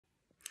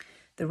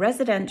the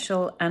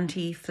residential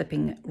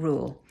anti-flipping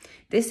rule.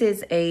 This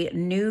is a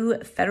new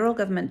federal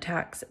government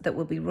tax that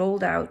will be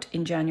rolled out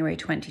in January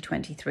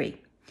 2023.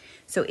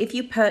 So if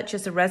you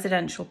purchase a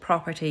residential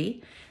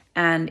property,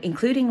 and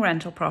including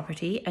rental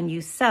property, and you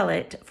sell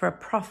it for a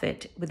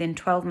profit within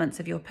 12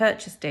 months of your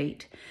purchase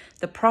date,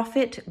 the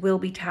profit will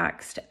be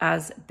taxed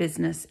as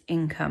business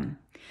income.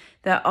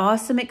 There are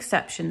some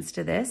exceptions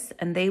to this,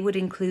 and they would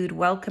include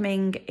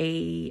welcoming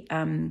a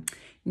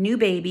new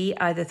baby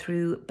either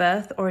through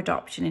birth or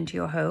adoption into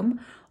your home,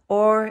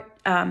 or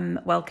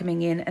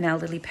welcoming in an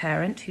elderly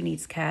parent who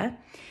needs care,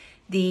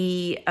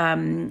 the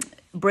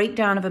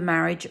breakdown of a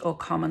marriage or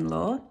common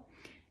law,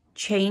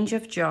 change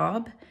of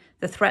job,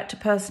 the threat to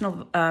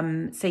personal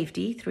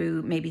safety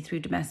through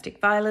domestic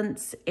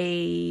violence.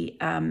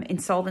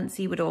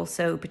 Insolvency would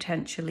also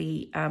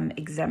potentially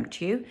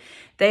exempt you.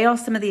 They are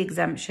some of the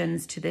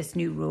exemptions to this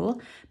new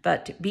rule,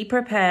 but be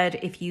prepared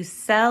if you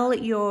sell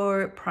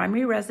your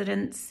primary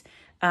residence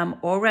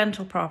or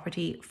rental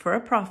property for a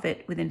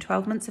profit within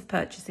 12 months of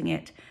purchasing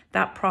it,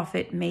 that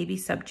profit may be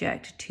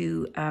subject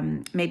to,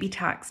 may be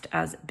taxed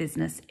as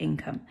business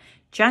income.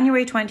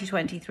 January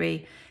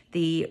 2023,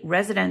 the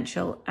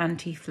residential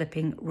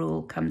anti-flipping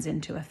rule comes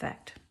into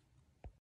effect.